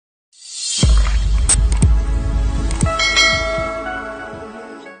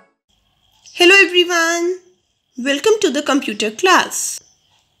everyone. Welcome to the computer class.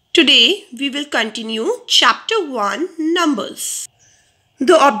 Today we will continue chapter 1 numbers.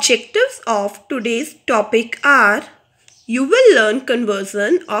 The objectives of today's topic are: you will learn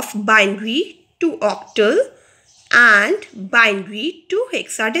conversion of binary to octal and binary to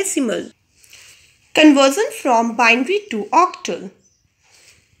hexadecimal. Conversion from binary to octal.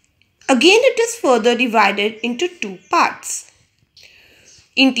 Again, it is further divided into two parts: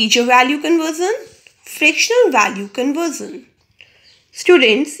 integer value conversion, fractional value conversion.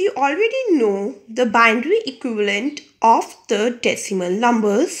 Students, you already know the binary equivalent of the decimal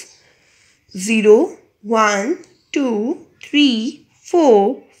numbers 0, 1, 2, 3,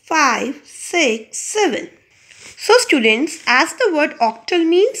 4, 5, 6, 7. So students, as the word octal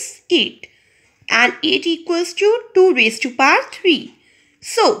means 8 and 8 equals to 2 raised to power 3.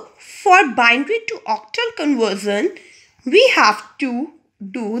 So for binary to octal conversion, we have to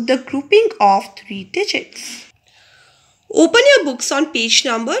do the grouping of 3 digits. Open your books on page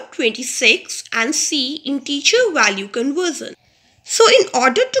number 26 and see integer value conversion. So in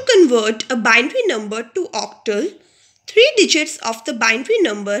order to convert a binary number to octal, 3 digits of the binary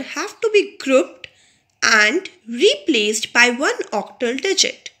number have to be grouped and replaced by one octal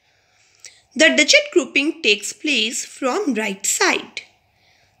digit. The digit grouping takes place from right side.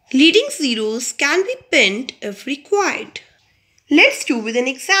 Leading zeros can be pinned if required. Let's do with an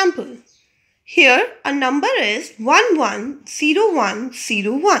example. Here a number is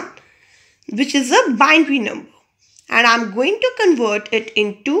 110101, which is a binary number, and I am going to convert it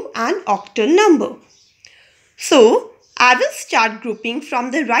into an octal number. So I will start grouping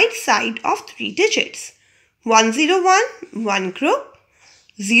from the right side of 3 digits. 101, one group,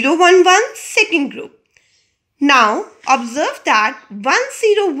 011, second group. Now observe that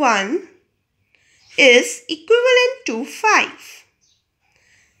 101 is equivalent to 5.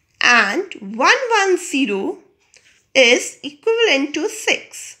 And 110 is equivalent to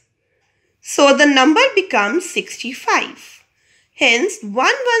 6. So the number becomes 65. Hence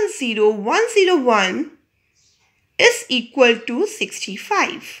 110101 is equal to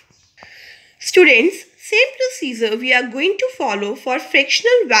 65. Students, same procedure we are going to follow for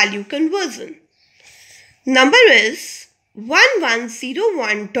fractional value conversion. Number is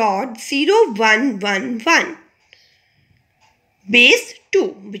 1101.0111. Base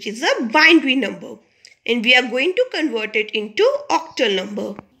 2, which is a binary number, and we are going to convert it into octal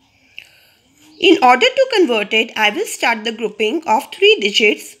number. In order to convert it, I will start the grouping of 3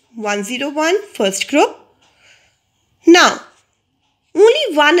 digits. 101, first group. Now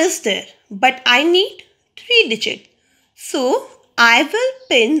only 1 is there, but I need 3 digits, so I will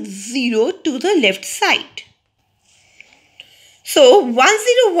pin 0 to the left side. So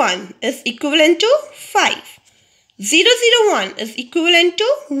 101 is equivalent to 5. 001 is equivalent to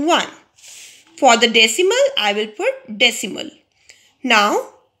 1. For the decimal, I will put decimal.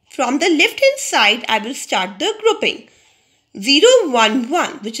 Now, from the left hand side, I will start the grouping.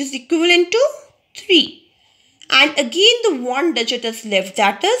 011, which is equivalent to 3. And again, the 1 digit is left,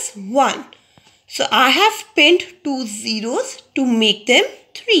 that is 1. So, I have pinned 2 zeros to make them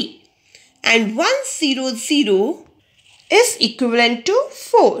 3. And 100 is equivalent to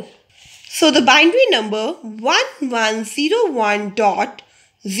 4. So the binary number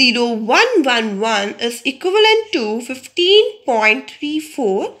 1101.0111 is equivalent to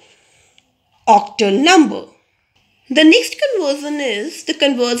 15.34 octal number. The next conversion is the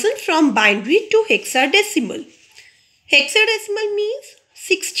conversion from binary to hexadecimal. Hexadecimal means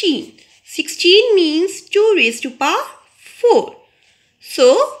 16. 16 means 2 raised to power 4.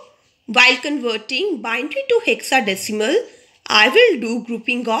 So while converting binary to hexadecimal, I will do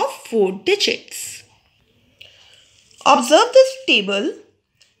grouping of 4 digits. Observe this table.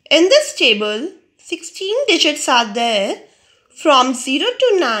 In this table, 16 digits are there from 0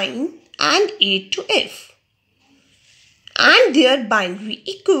 to 9 and 8 to F, and their binary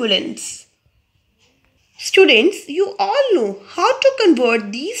equivalents. Students, you all know how to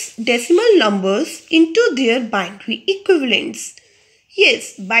convert these decimal numbers into their binary equivalents.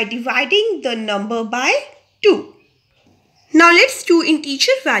 Yes, by dividing the number by 2. Now let's do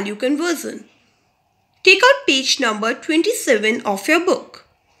integer value conversion. Take out page number 27 of your book.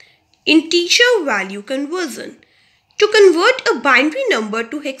 Integer value conversion. To convert a binary number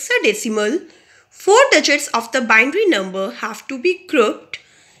to hexadecimal, 4 digits of the binary number have to be grouped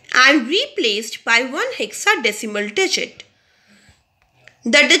and replaced by one hexadecimal digit.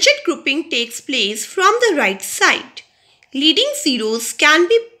 The digit grouping takes place from the right side. Leading zeros can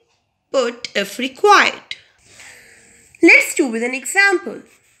be put if required. Let's do with an example.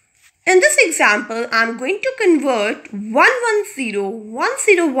 In this example, I am going to convert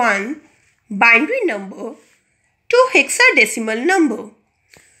 110101 binary number to hexadecimal number.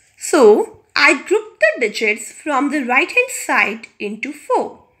 So, I grouped the digits from the right hand side into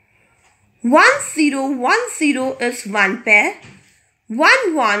 4. 1010 is one pair,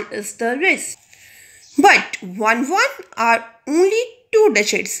 11 is the rest. But 11 are only 2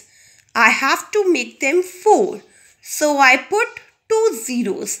 digits. I have to make them 4. So I put 2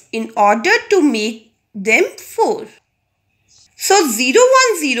 zeros in order to make them 4. So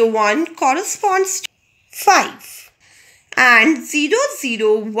 0101 corresponds to 5 and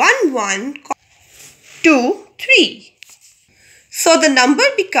 0011 to 3. So the number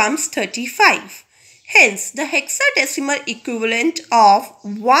becomes 35. Hence the hexadecimal equivalent of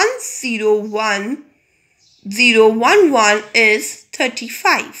 101011 is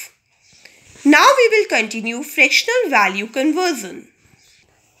 35. Now we will continue fractional value conversion.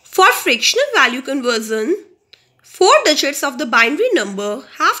 For fractional value conversion, 4 digits of the binary number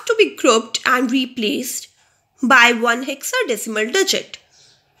have to be grouped and replaced by one hexadecimal digit,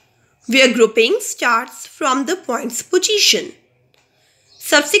 where grouping starts from the points position.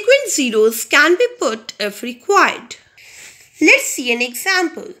 Subsequent zeros can be put if required. Let's see an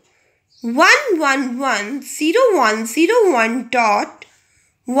example.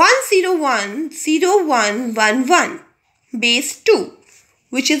 11101.1010111 base 2,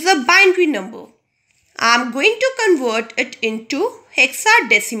 which is a binary number. I am going to convert it into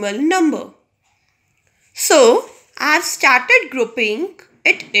hexadecimal number. So, I have started grouping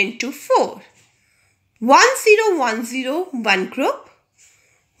it into 4. 1010 one group,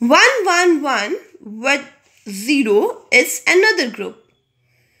 111 with 0 is another group.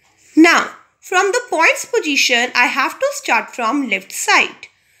 Now, from the points position, I have to start from left side.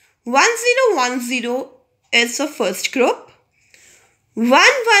 1010 is the first group.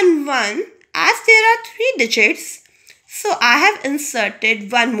 111, as there are 3 digits, so I have inserted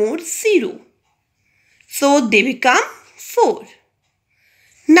one more 0. So they become 4.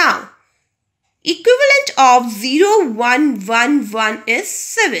 Now, equivalent of 0111 is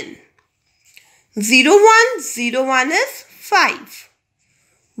 7. 0101 is 5.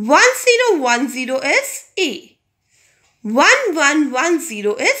 1010 is A.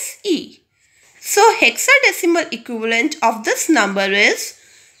 1110 is E. So hexadecimal equivalent of this number is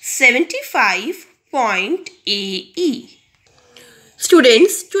 75.AE.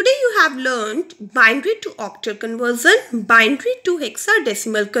 Students, today you have learned binary to octal conversion, binary to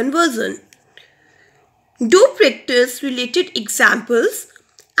hexadecimal conversion. Do practice related examples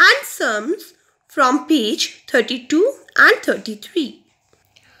and sums from page 32 and 33.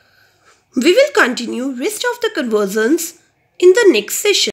 We will continue rest of the conversions in the next session.